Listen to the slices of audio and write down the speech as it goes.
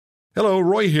Hello,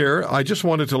 Roy here. I just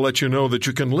wanted to let you know that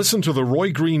you can listen to The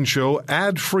Roy Green Show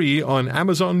ad-free on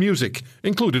Amazon Music,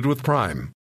 included with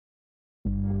Prime.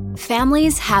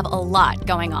 Families have a lot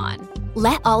going on.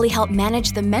 Let Ollie help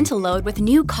manage the mental load with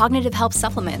new cognitive help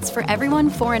supplements for everyone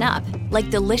 4 and up, like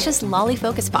delicious Lolly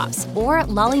Focus Pops or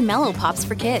Lolly Mellow Pops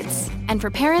for kids. And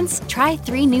for parents, try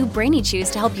 3 new Brainy Chews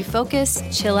to help you focus,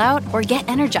 chill out, or get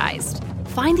energized.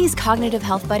 Find these cognitive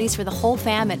health buddies for the whole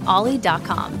fam at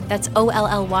ollie.com. That's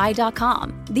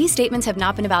OLLY.com. These statements have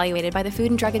not been evaluated by the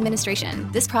Food and Drug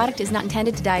Administration. This product is not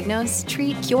intended to diagnose,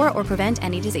 treat, cure, or prevent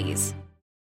any disease.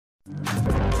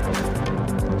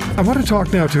 I want to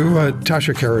talk now to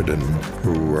Tasha Kheiriddin,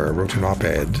 who wrote an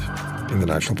op-ed in the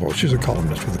National Post. She's a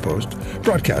columnist with the Post,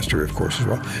 broadcaster, of course, as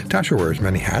well. Tasha wears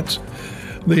many hats.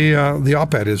 The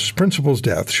op-ed is Principal's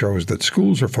Death shows that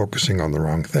schools are focusing on the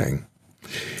wrong thing.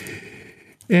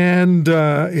 And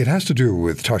it has to do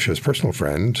with Tasha's personal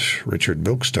friend, Richard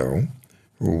Bilkstow,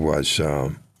 who was,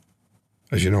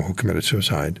 as you know, who committed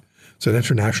suicide. It's an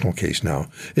international case now.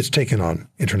 It's taken on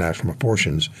international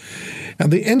proportions.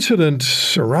 And the incident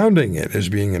surrounding it is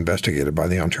being investigated by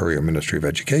the Ontario Ministry of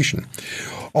Education.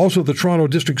 Also, the Toronto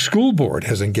District School Board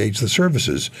has engaged the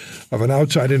services of an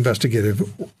outside investigative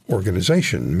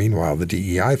organization. Meanwhile, the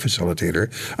DEI facilitator,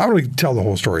 I don't really tell the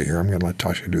whole story here. I'm going to let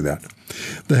Tasha do that.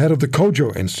 The head of the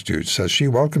Kojo Institute says she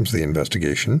welcomes the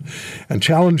investigation and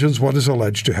challenges what is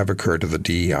alleged to have occurred at the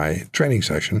DEI training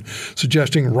session,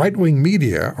 suggesting right-wing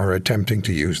media are attempting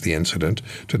to use the incident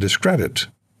to discredit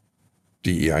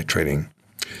DEI training.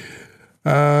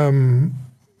 Tasha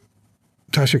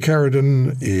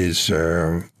Kheiriddin is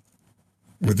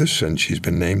with us, and she's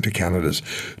been named to Canada's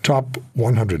top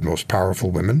 100 most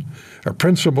powerful women, a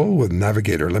principal with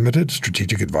Navigator Limited,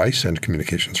 strategic advice and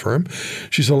communications firm.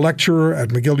 She's a lecturer at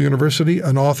McGill University,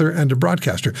 an author, and a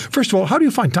broadcaster. First of all, how do you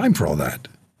find time for all that?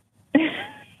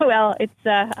 Well, it's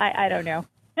I don't know.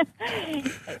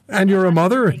 And you're a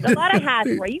mother? A lot of hats.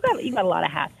 You got a lot of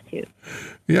hats too.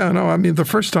 Yeah, no, I mean the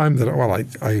first time that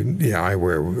I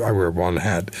wear one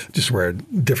hat, just wear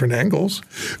different angles.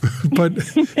 But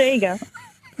there you go.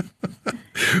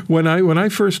 When I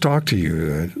first talked to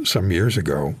you some years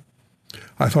ago,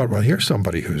 I thought, well, here's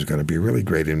somebody who's going to be really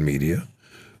great in media,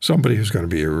 somebody who's going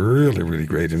to be really, really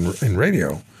great in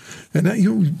radio, and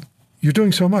you're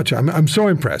doing so much. I'm so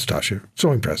impressed, Tasha.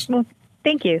 So impressed. Well,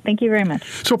 thank you. Thank you very much.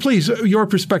 So please, your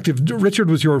perspective. Richard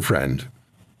was your friend.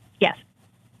 Yes.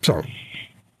 So.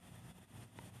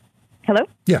 Hello?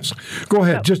 Yes. Go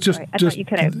ahead. Just thought you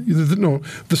cut out. No,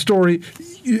 the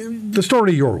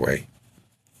story your way.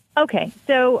 Okay.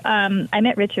 So I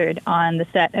met Richard on the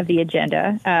set of The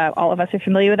Agenda. All of us are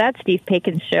familiar with that, Steve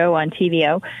Pakin's show on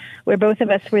TVO, where both of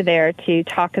us were there to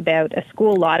talk about a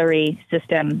school lottery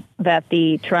system that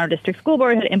the Toronto District School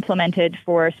Board had implemented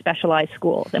for specialized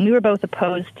schools. And we were both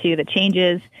opposed to the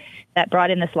changes that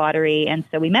brought in this lottery. And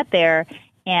so we met there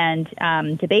and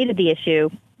debated the issue.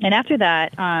 And after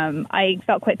that, I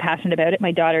felt quite passionate about it.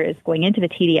 My daughter is going into the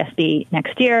TDSB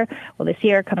next year, this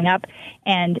year coming up,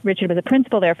 and Richard was a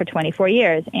principal there for 24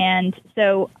 years. And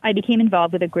so I became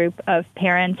involved with a group of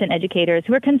parents and educators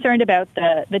who were concerned about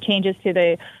the changes to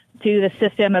the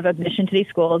system of admission to these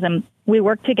schools. And we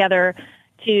worked together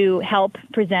to help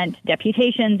present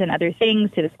deputations and other things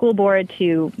to the school board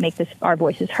to make our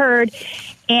voices heard.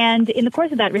 And in the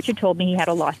course of that, Richard told me he had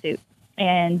a lawsuit.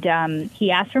 And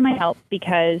he asked for my help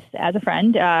because, as a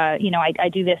friend, I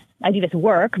do this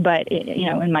work, but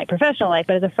in my professional life.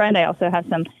 But as a friend, I also have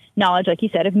some knowledge, like you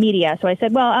said, of media. So I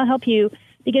said, well, I'll help you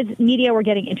because media were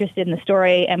getting interested in the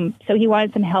story, and so he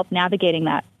wanted some help navigating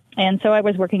that. And so I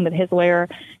was working with his lawyer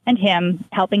and him,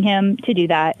 helping him to do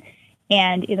that.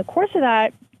 And in the course of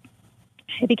that,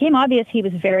 it became obvious he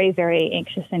was very, very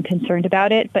anxious and concerned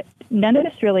about it. But none of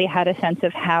us really had a sense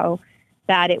of how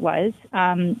bad it was.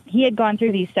 He had gone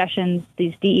through these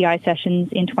DEI sessions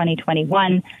in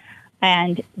 2021,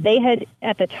 and they had,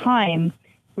 at the time,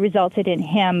 resulted in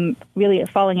him really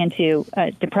falling into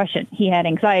depression. He had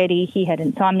anxiety, he had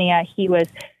insomnia, he was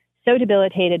so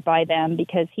debilitated by them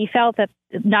because he felt that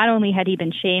not only had he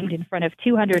been shamed in front of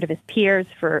 200 of his peers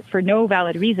for no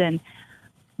valid reason,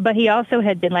 but he also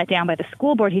had been let down by the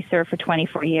school board he served for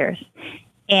 24 years.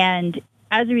 And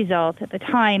as a result, at the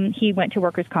time, he went to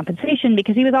workers' compensation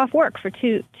because he was off work for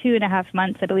two and a half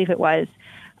months, I believe it was,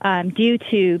 due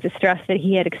to the stress that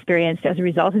he had experienced as a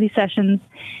result of these sessions.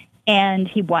 And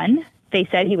he won. They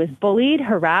said he was bullied,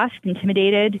 harassed,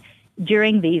 intimidated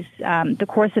during the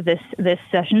course of this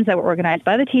sessions that were organized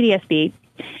by the TDSB.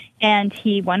 And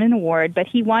he won an award, but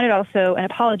he wanted also an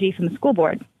apology from the school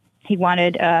board. He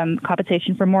wanted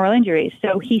compensation for moral injuries.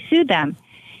 So he sued them.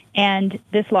 And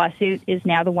this lawsuit is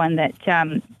now the one that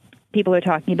people are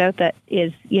talking about that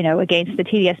is, against the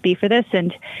TDSB for this.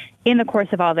 And in the course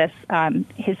of all this,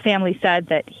 his family said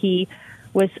that he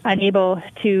was unable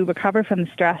to recover from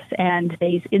the stress, and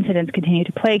these incidents continue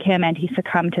to plague him, and he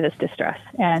succumbed to this distress.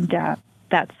 And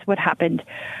that's what happened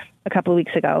a couple of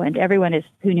weeks ago. And everyone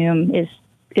who knew him is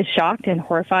shocked and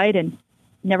horrified and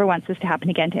never wants this to happen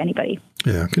again to anybody.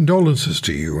 Yeah, condolences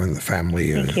to you and the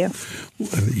family. Thank you.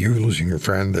 And you losing your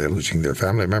friend, they're losing their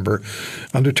family member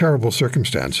under terrible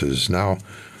circumstances. Now,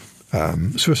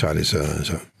 suicide is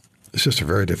just a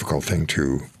very difficult thing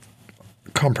to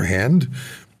comprehend,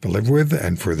 to live with,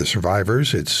 and for the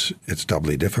survivors, it's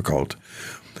doubly difficult.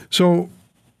 So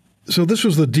this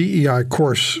was the DEI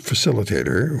course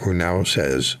facilitator who now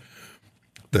says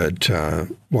that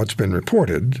what's been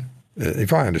reported,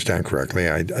 if I understand correctly,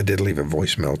 I did leave a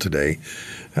voicemail today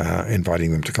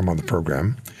inviting them to come on the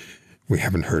program. We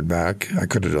haven't heard back. I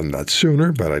could have done that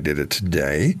sooner, but I did it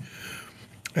today.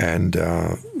 And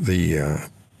the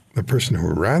person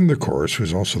who ran the course,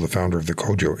 who's also the founder of the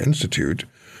Kojo Institute,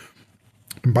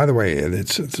 and by the way,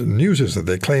 the news is that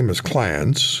they claim as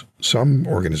clients some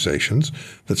organizations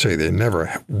that say they never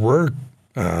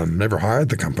hired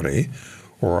the company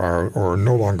or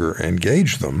no longer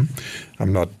engage them.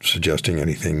 I'm not suggesting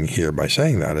anything here by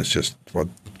saying that. It's just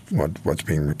what's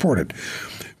being reported.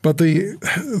 But the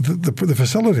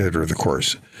facilitator of the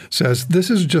course says this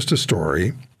is just a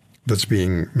story that's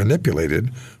being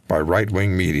manipulated by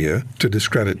right-wing media to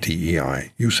discredit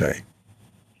DEI, you say.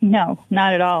 No,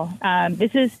 not at all.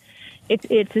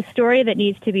 It's a story that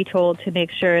needs to be told to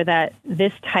make sure that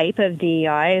this type of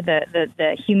DEI,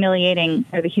 the humiliating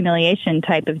or the humiliation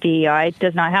type of DEI,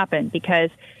 does not happen, because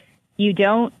you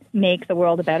don't make the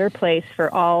world a better place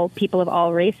for all people of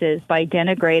all races by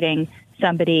denigrating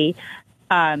somebody,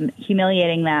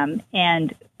 humiliating them,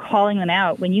 and calling them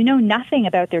out when you know nothing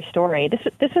about their story. This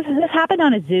happened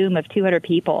on a Zoom of 200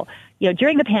 people,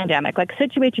 during the pandemic. Like,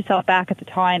 situate yourself back at the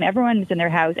time. Everyone was in their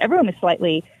house. Everyone was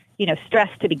slightly,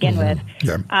 stressed to begin with.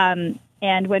 Yeah.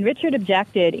 And when Richard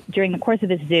objected during the course of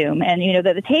his Zoom, and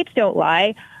the tapes don't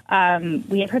lie,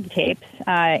 we had heard the tapes,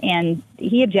 and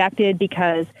he objected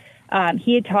because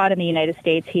he had taught in the United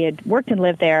States. He had worked and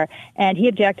lived there, and he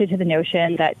objected to the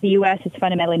notion that the U.S. is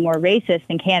fundamentally more racist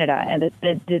than Canada. And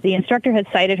the instructor has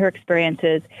cited her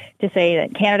experiences to say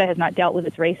that Canada has not dealt with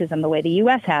its racism the way the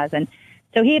U.S. has. And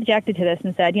so he objected to this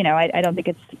and said, I don't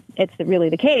think it's really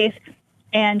the case.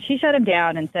 And she shut him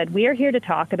down and said, we are here to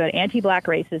talk about anti-Black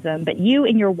racism, but you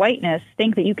in your whiteness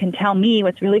think that you can tell me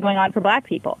what's really going on for Black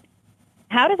people.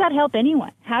 How does that help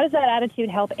anyone? How does that attitude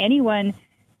help anyone?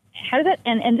 How does that,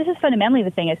 and this is fundamentally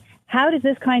the thing, is how does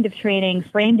this kind of training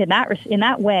framed in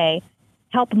that way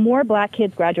help more Black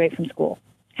kids graduate from school?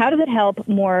 How does it help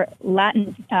more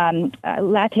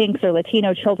Latinx or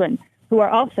Latino children who are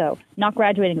also not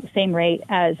graduating at the same rate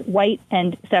as white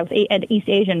and East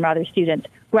Asian students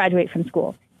graduate from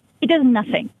school? It does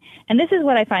nothing. And this is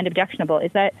what I find objectionable,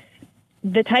 is that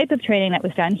the type of training that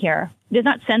was done here does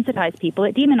not sensitize people.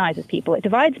 It demonizes people. It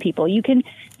divides people. You can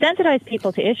sensitize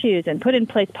people to issues and put in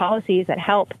place policies that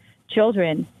help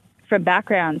children from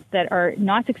backgrounds that are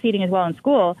not succeeding as well in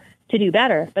school to do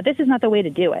better. But this is not the way to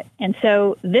do it. And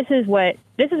so this is what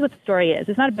the story is.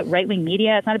 It's not about right-wing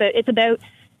media. It's about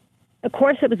a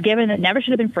course that was given that never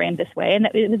should have been framed this way, and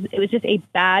that it was just a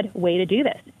bad way to do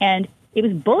this. And it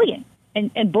was bullying,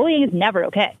 and bullying is never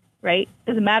okay, right?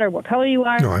 Doesn't matter what color you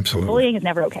are. No, absolutely. Bullying is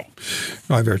never okay.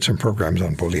 I've heard some programs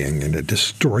on bullying, and it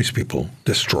destroys people,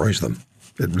 destroys them.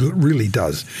 It really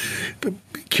does. But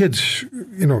kids,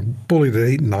 bullied at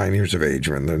 8 and 9 years of age,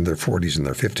 when they're in their 40s and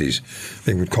their 50s,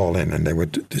 they would call in and they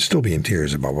would still be in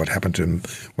tears about what happened to them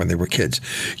when they were kids.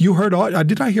 You heard,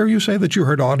 did I hear you say that you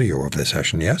heard audio of this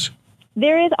session, yes?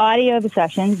 There is audio of the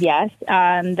sessions, yes,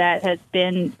 that has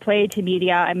been played to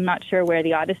media. I'm not sure where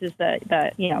this is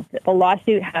the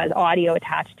lawsuit has audio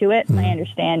attached to it. My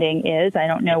understanding is, I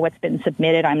don't know what's been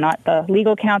submitted. I'm not the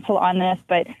legal counsel on this,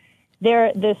 but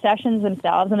the sessions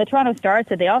themselves, and the Toronto Star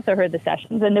said they also heard the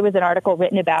sessions, and there was an article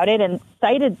written about it and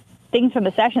cited things from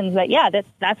the sessions that,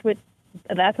 that's what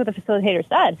the facilitator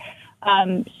said.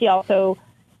 She also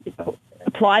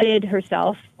applauded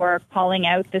herself for calling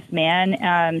out this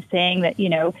man, saying that,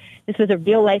 this was a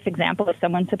real life example of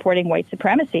someone supporting white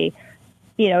supremacy.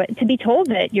 To be told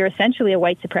that you're essentially a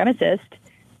white supremacist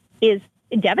is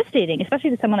devastating, especially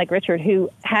to someone like Richard,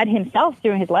 who had himself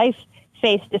during his life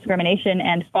faced discrimination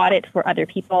and fought it for other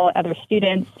people, other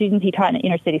students he taught in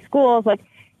inner city schools. Like,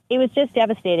 it was just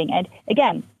devastating. And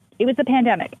again, it was the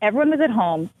pandemic. Everyone was at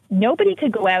home. Nobody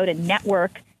could go out and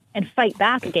network and fight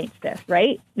back against this,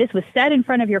 right? This was said in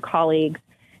front of your colleagues.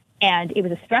 And it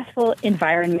was a stressful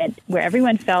environment where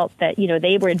everyone felt that,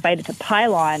 they were invited to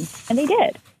pile on, and they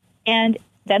did. And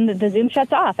then the Zoom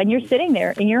shuts off, and you're sitting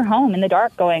there in your home in the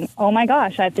dark going, oh my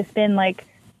gosh, I've just been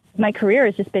my career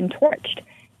has just been torched.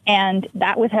 And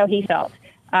that was how he felt,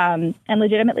 and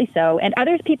legitimately so. And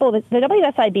people, the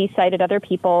WSIB cited other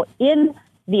people in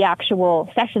the actual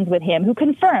sessions with him who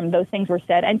confirmed those things were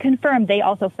said and confirmed they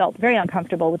also felt very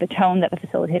uncomfortable with the tone that the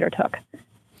facilitator took.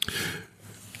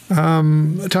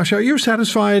 Tasha, are you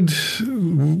satisfied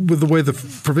with the way the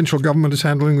provincial government is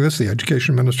handling this? The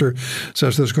education minister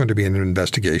says there's going to be an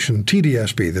investigation.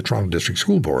 TDSB, the Toronto District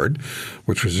School Board,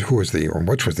 which was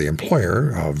the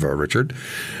employer of Richard,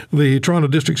 the Toronto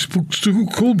District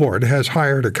School Board has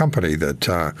hired a company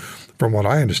that, from what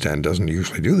I understand, doesn't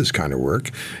usually do this kind of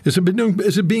work. Is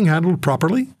it being handled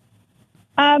properly?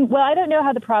 Well, I don't know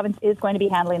how the province is going to be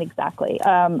handling exactly.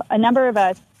 A number of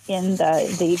us in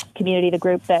the community, the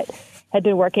group that had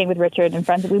been working with Richard and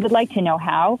friends, we would like to know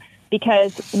how,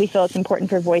 because we feel it's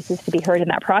important for voices to be heard in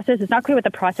that process. It's not clear what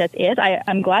the process is.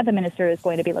 I'm glad the minister is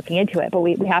going to be looking into it, but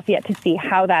we have yet to see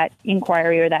how that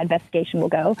inquiry or that investigation will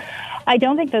go. I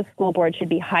don't think the school board should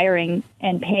be hiring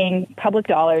and paying public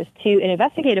dollars to an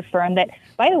investigative firm that,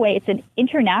 by the way, it's an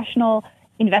international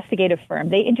investigative firm.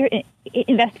 They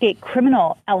investigate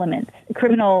criminal elements,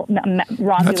 criminal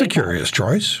wrongdoing. That's a curious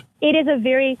choice. It is a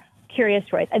very curious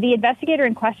choice. The investigator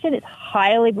in question is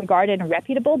highly regarded and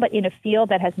reputable, but in a field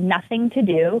that has nothing to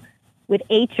do with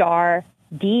HR,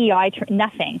 DEI,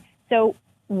 nothing. So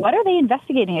what are they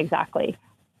investigating exactly?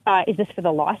 Is this for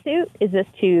the lawsuit? Is this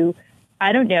to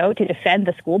defend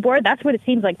the school board? That's what it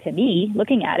seems like to me,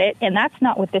 looking at it, and that's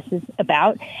not what this is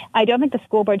about. I don't think the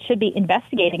school board should be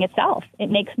investigating itself.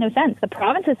 It makes no sense. The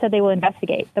province has said they will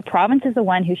investigate. The province is the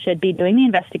one who should be doing the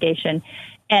investigation,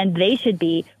 and they should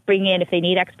be bringing in, if they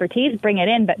need expertise, bring it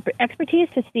in, but expertise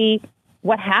to see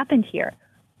what happened here.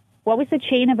 What was the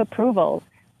chain of approvals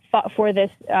for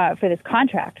this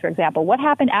contract, for example? What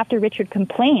happened after Richard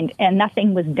complained and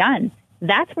nothing was done?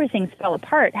 That's where things fell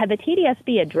apart. Had the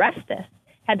TDSB addressed this,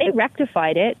 had they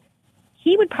rectified it,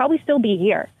 he would probably still be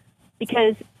here,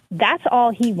 because that's all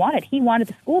he wanted. He wanted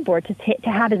the school board to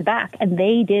have his back, and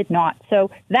they did not. So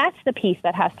that's the piece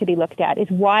that has to be looked at, is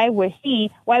why was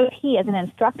he as an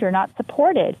instructor not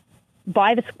supported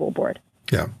by the school board?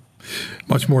 Yeah,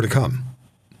 much more to come.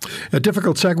 A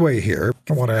difficult segue here.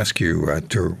 I want to ask you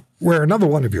to wear another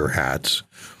one of your hats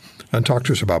and talk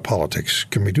to us about politics.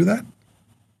 Can we do that?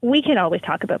 We can always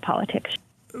talk about politics.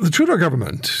 The Trudeau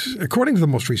government, according to the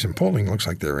most recent polling, looks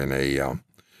like they're in a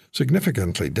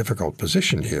significantly difficult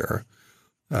position here,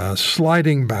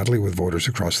 sliding badly with voters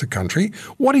across the country.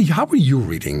 How are you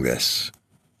reading this?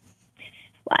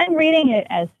 Well, I'm reading it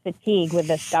as fatigue with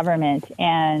this government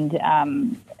and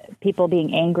people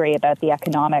being angry about the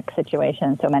economic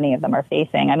situation so many of them are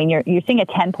facing. I mean, you're seeing a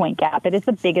 10-point gap. It is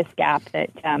the biggest gap that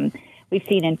we've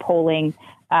seen in polling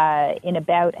in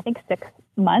about, I think, 6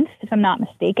 months, if I'm not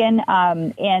mistaken.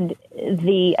 And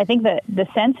I think the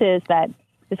sense is that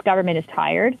this government is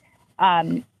tired.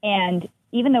 And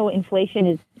even though inflation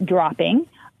is dropping,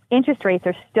 interest rates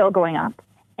are still going up.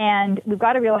 And we've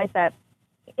got to realize that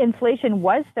inflation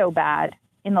was so bad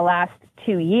in the last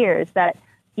 2 years that,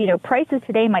 prices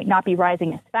today might not be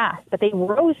rising as fast, but they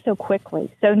rose so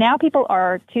quickly. So now people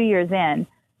are 2 years in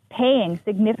paying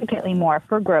significantly more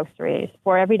for groceries,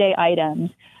 for everyday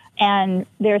items. And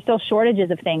there are still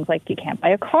shortages of things like you can't buy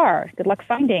a car. Good luck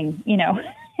finding,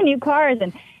 new cars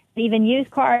and even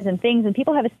used cars and things. And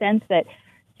people have a sense that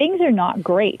things are not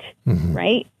great,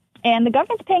 right? And the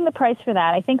government's paying the price for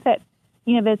that. I think that,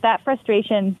 that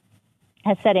frustration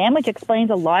has set in, which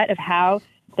explains a lot of how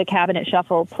the cabinet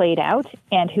shuffle played out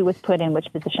and who was put in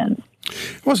which positions.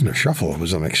 It wasn't a shuffle. It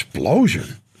was an explosion.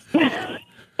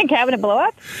 A cabinet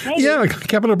blow-up? Maybe. Yeah,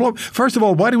 cabinet blow-up. First of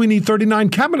all, why do we need 39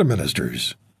 cabinet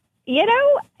ministers?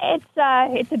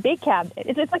 It's a big cabinet.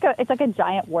 It's like a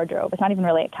giant wardrobe. It's not even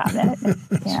really a cabinet.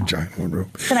 It's a giant wardrobe.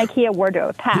 It's an IKEA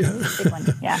wardrobe. Packed. Big one.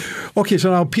 Yeah. Okay,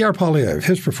 so now Pierre Poilievre,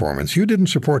 his performance. You didn't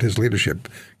support his leadership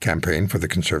campaign for the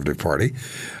Conservative Party.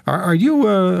 Are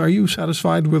you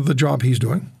satisfied with the job he's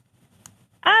doing?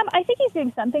 I think he's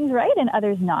doing some things right and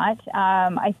others not.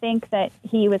 I think that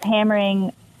he was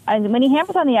hammering. When he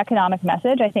hammers on the economic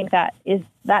message, I think that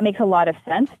makes a lot of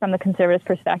sense from the Conservatives'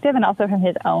 perspective and also from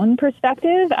his own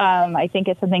perspective. I think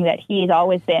it's something that he's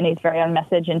always been his very own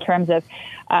message in terms of,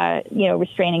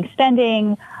 restraining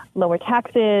spending, lower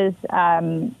taxes,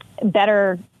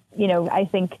 better, I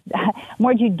think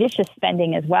more judicious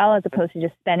spending as well, as opposed to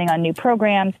just spending on new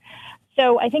programs.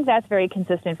 So I think that's very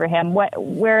consistent for him.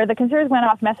 Where the Conservatives went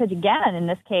off message again in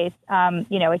this case,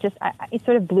 it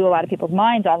sort of blew a lot of people's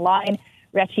minds online,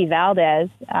 Rechi Valdez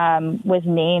was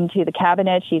named to the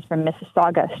cabinet. She's from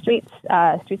Mississauga,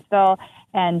 Streetsville,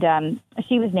 and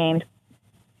she was named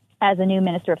as a new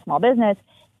Minister of Small Business.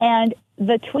 And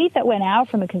the tweet that went out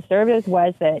from the Conservatives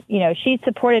was that, she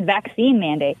supported vaccine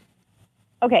mandates.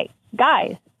 Okay,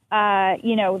 guys,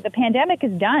 the pandemic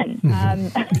is done.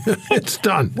 It's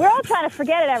done. We're all trying to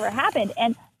forget it ever happened.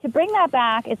 And to bring that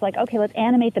back, it's like, okay, let's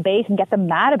animate the base and get them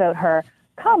mad about her.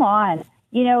 Come on.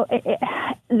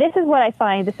 This is what I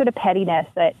find, this sort of pettiness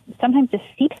that sometimes just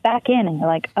seeps back in, and you're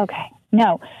like, okay,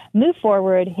 no, move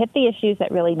forward, hit the issues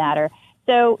that really matter.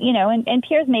 So, and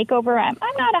Pierre's makeover, I'm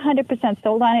not 100%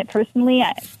 sold on it personally.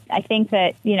 I think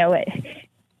that,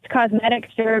 it's cosmetic,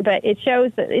 sure, but it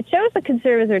shows the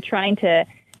Conservatives are trying to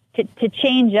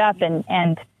change up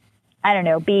and I don't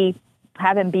know,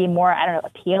 have him be more,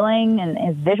 appealing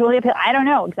and visually appealing. I don't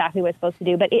know exactly what it's supposed to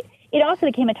do, but it also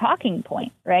became a talking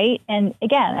point, right? And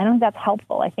again, I don't think that's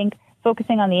helpful. I think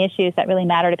focusing on the issues that really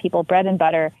matter to people, bread and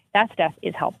butter, that stuff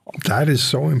is helpful. That is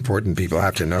so important. People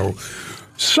have to know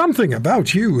something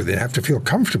about you. They have to feel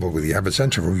comfortable with you, have a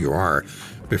sense of who you are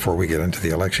before we get into the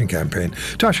election campaign.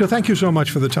 Tasha, thank you so much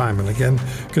for the time. And again,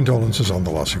 condolences on the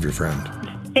loss of your friend.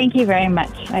 Thank you very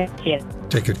much. I appreciate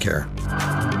it. Take good care.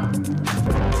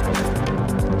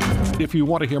 If you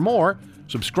want to hear more,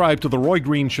 subscribe to The Roy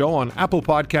Green Show on Apple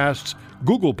Podcasts,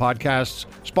 Google Podcasts,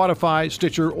 Spotify,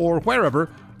 Stitcher, or wherever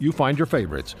you find your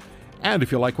favorites. And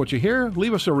if you like what you hear,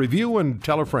 leave us a review and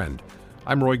tell a friend.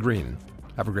 I'm Roy Green.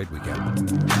 Have a great weekend.